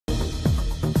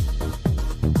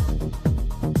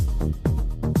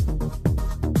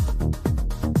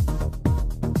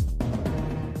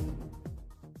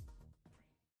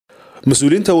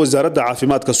مسؤولينta wasaaradda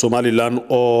caafimaadka Soomaaliland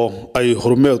oo ay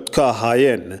hormeed ka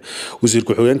ahaayeen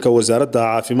wasiirka xogeenka wasaaradda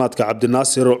caafimaadka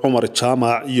Cabdinaasir Cumar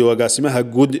Jaamac iyo agaasimaha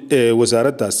guud ee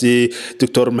wasaaraddaasi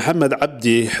Dr. Maxamed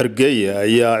Cabdi Xirgeeye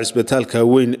ayaa isbitaalka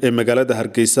weyn ee magaalada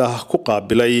Hargeysa ku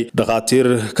qaabilay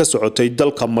Dhakhatir ka socotay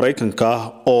dalka Mareykanka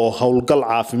oo hawlgal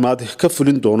caafimaad ka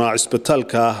fulin doona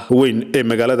isbitaalka weyn ee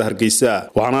magaalada Hargeysa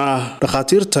waxaana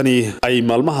Dhakhatirtani ay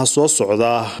maalmaha soo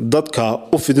socda dadka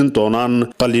u fidin doonaan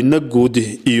qalliin guud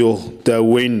iyo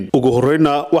daaweyn ugu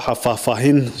horeyna waxa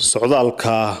faahfaahin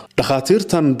socdaalka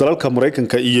Dhakhatirtan dalalka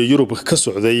Mareykanka iyo Yurub ka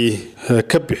socday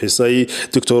ka bixisay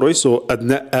Dr.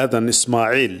 Adna Aadan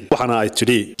Ismaaciil waxana ay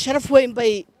tiri sharaf weyn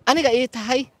bay aniga ii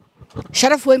tahay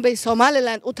sharaf weyn bay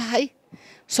Soomaaliland u tahay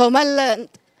Soomaaliland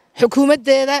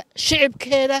xukuumadeeda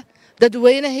shicibkeeda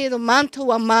dadweynaheedu maanta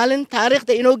waa maalin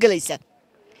taariikhda inoo galaysa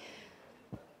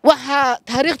waxa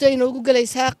taariikhda inoogu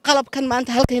galaysa qalabkan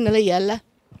maanta halkayna la yaala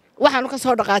waxaanu ka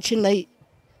soo dhaqaajinay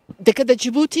dekada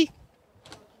Djibouti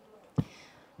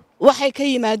waxay ka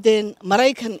yimaadeen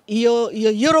Mareykan iyo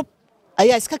Yurub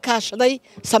ayaa iska kaashaday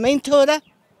sameeyntooda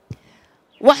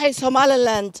waxay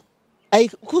Somaliland ay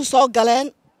ku soo galeen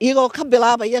iyagoo ka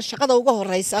bilaabaya shaqada ugu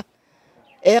horeysa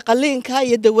ee qalliinka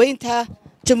iyo daweynta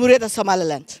Jamhuuriyadda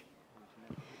Somaliland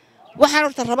waxaan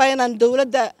horta rabaa inaan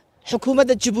dawladda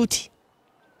xukuumadda Djibouti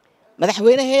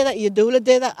madaxweynaheeda iyo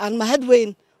dawladdeeda aan mahad weyn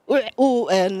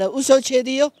u soo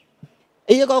jeediyo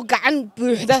iyagoo gacan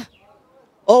buuxda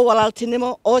oo walaaltinimo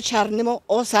oo jaarnimo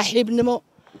oo saaxiibnimo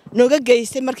nooga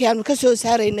geystay markii aanu ka soo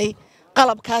saareynay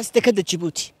qalabkaas dekada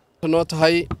Djibouti noo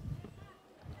tahay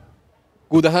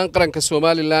guud ahaan qaranka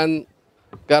Somaliland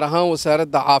gaar ahaan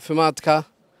wasaaradda caafimaadka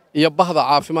iyo bahda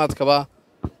caafimaadkaba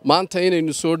maanta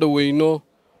inaynu soo dhaweyno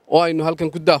oo aynu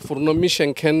halkan ku daafurno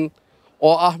missionkan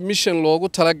oo ah mission loogu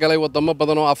talagalay wadamo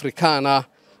badan oo Afrikaan ah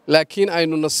laakiin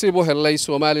aynu nasiib u helay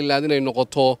Somaliland inay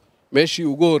noqoto meeshii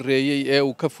ugu horeeyay ee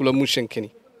uu ka fulo missionkani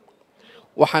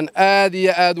waxaan aad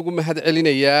iyo aad ugu mahad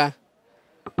celinayaa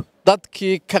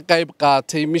dadkii ka qayb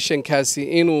qaatay missionkaasi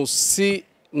inuu si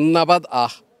nabad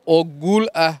ah oo guul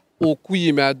ah uu ku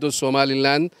yimaado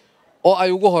Somaliland oo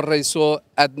ay ugu horeyso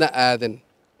Adna Aadan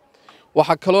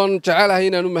waxa kaloon jecelahay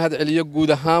inaan u mahad celiyo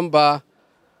guud ahaanba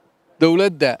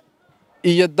dawladda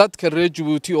iyo dadka reer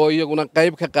Djibouti oo iyaguna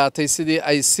qayb ka qaatay sidii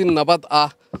ay si nabad ah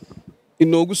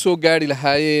inoogu soo gaari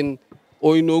lahaayeen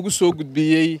oo inoogu soo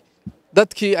gudbiyay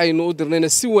dadkii aynu u dirnayna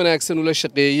si wanaagsan ula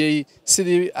shaqeeyay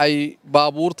sidii ay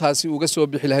baabuurtaasi uga soo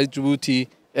bixi lahayd Djibouti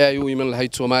ee ay u iman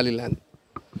lahayd Somaliland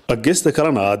Agesta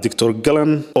kalena Dr.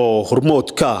 Galan oo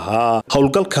hormood ka ahaa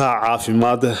hawlgalka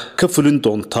caafimaad ka fulin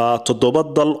doonta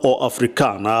 7 dal oo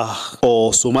Afrikaan ah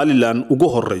oo Somaliland ugu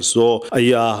horeyso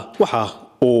ayaa waxa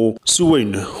oo si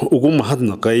weyn ugu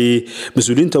mahadnaqay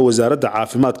mas'uuliyiinta wasaaradda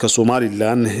caafimaadka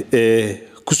Somaliland ee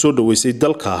ku soo dhaweysay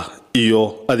dalka iyo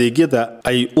adeegyada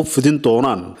ay u fidin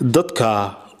doonaan dadka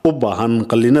u baahan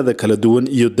qalliinada kala duwan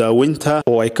iyo daaweynta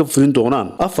oo ay ka fidin doonaan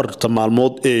 4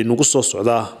 maalmood ee nagu soo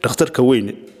socda dhakhtarka weyn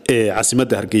ee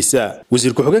caasimadda Hargeysa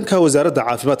wasiirka xogeenka wasaaradda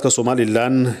caafimaadka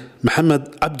Somaliland Maxamed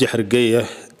Cabdi Xirgeeye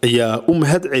ayaa u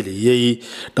mahad celiyay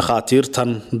Dhakhatirtan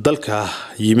dalka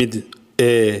yimid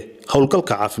ee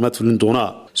hawlgalka caafimaad fulin doona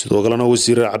sidoo kalena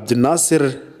wasiir Cabdinaasir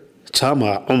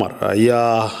Jaamac Cumar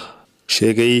ayaa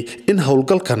sheegay in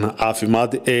hawlgalkan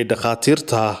caafimaad ee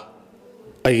Dhakhatirta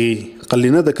ay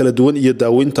qalliinada kala duwan iyo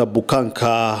daaweynta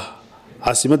bukaanka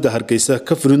caasimadda Hargeysa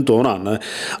ka fulin doonaan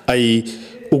ay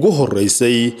ugu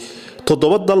horeysay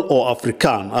 7 dal oo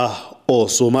Afrikaan ah oo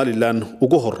Somaliland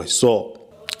ugu horeyso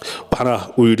waxana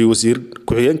uu yiri wasiir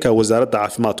ku xigeenka wasaaradda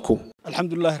caafimaadku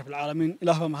alxamdulillah rabbil caalamiin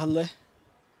ilaahay ma hadlay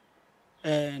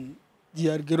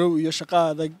diyaar garow iyo shaqo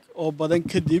adag oo badan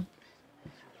kadib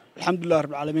alxamdulillah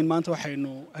rabbil caalamiin maanta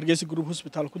waxaynu Hargeysa Group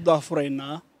Hospital ku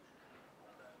daafuraynaa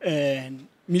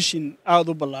mission aad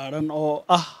u ballaaran oo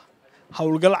ah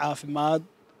hawlgal caafimaad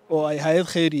oo ay hay'ad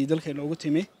khayri dalkeena ugu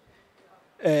timi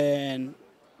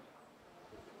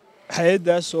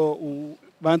hay'adaas oo uu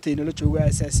maanta inala joogo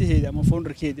asaasiheeda ama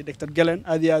founderkeeda Dr. Galan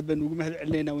aad iyo aad baan ugu mahad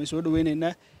celinaynaa waan soo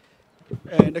dhaweynaynaa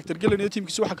Dr. Galan iyo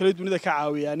teamkiisa waxa kale dunida ka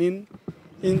caawiyaan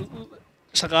in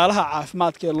shaqaalaha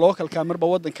caafimaadka ee localka marba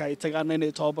wadanka ay tagaan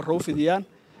inay tababaro u fidiyaan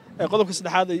qodobka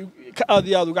saddexaad ay aad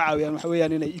iyo aad uga caawiyaan waxa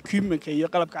weeyaan inay equipment iyo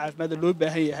qalabka caafimaad loo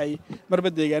baahan yahay marba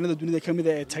deegaanada dunida kamid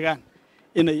ah ay tagaan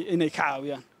inay ka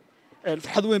caawiyaan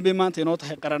farxad weyn bay maanta inoo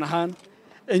tahay qaran ahaan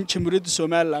in Jamhuuriyadda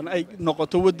Somaliland ay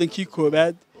noqoto wadankii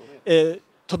koobaad ee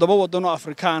 7 wadan oo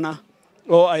Afrikaan ah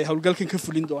oo ay hawlgalkan ka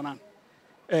fulin doonaan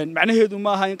macnaheedu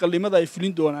ma aha in qalliimada ay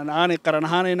fulin doonaan aanay qaran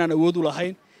ahaan inaan awood u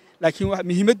lahayn laakiin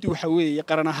muhiimaddu waxa weeye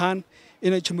qaran ahaan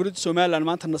inay jamhuuriyadda Soomaaliland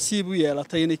maanta nasiib u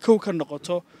yeelatay inay kow ka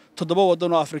noqoto 7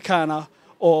 waddan oo Afrikaan ah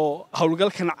oo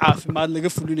hawlgalkan caafimaad laga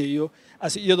fulinayo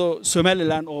iyadoo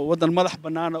Soomaaliland oo waddan madax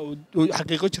bannaan oo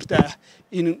xaqiiqo jirta ah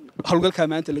in hawlgalka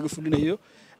maanta laga fulinayo.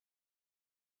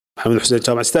 محمد حسين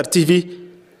جامع ستار TV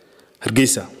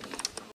هرقيسة.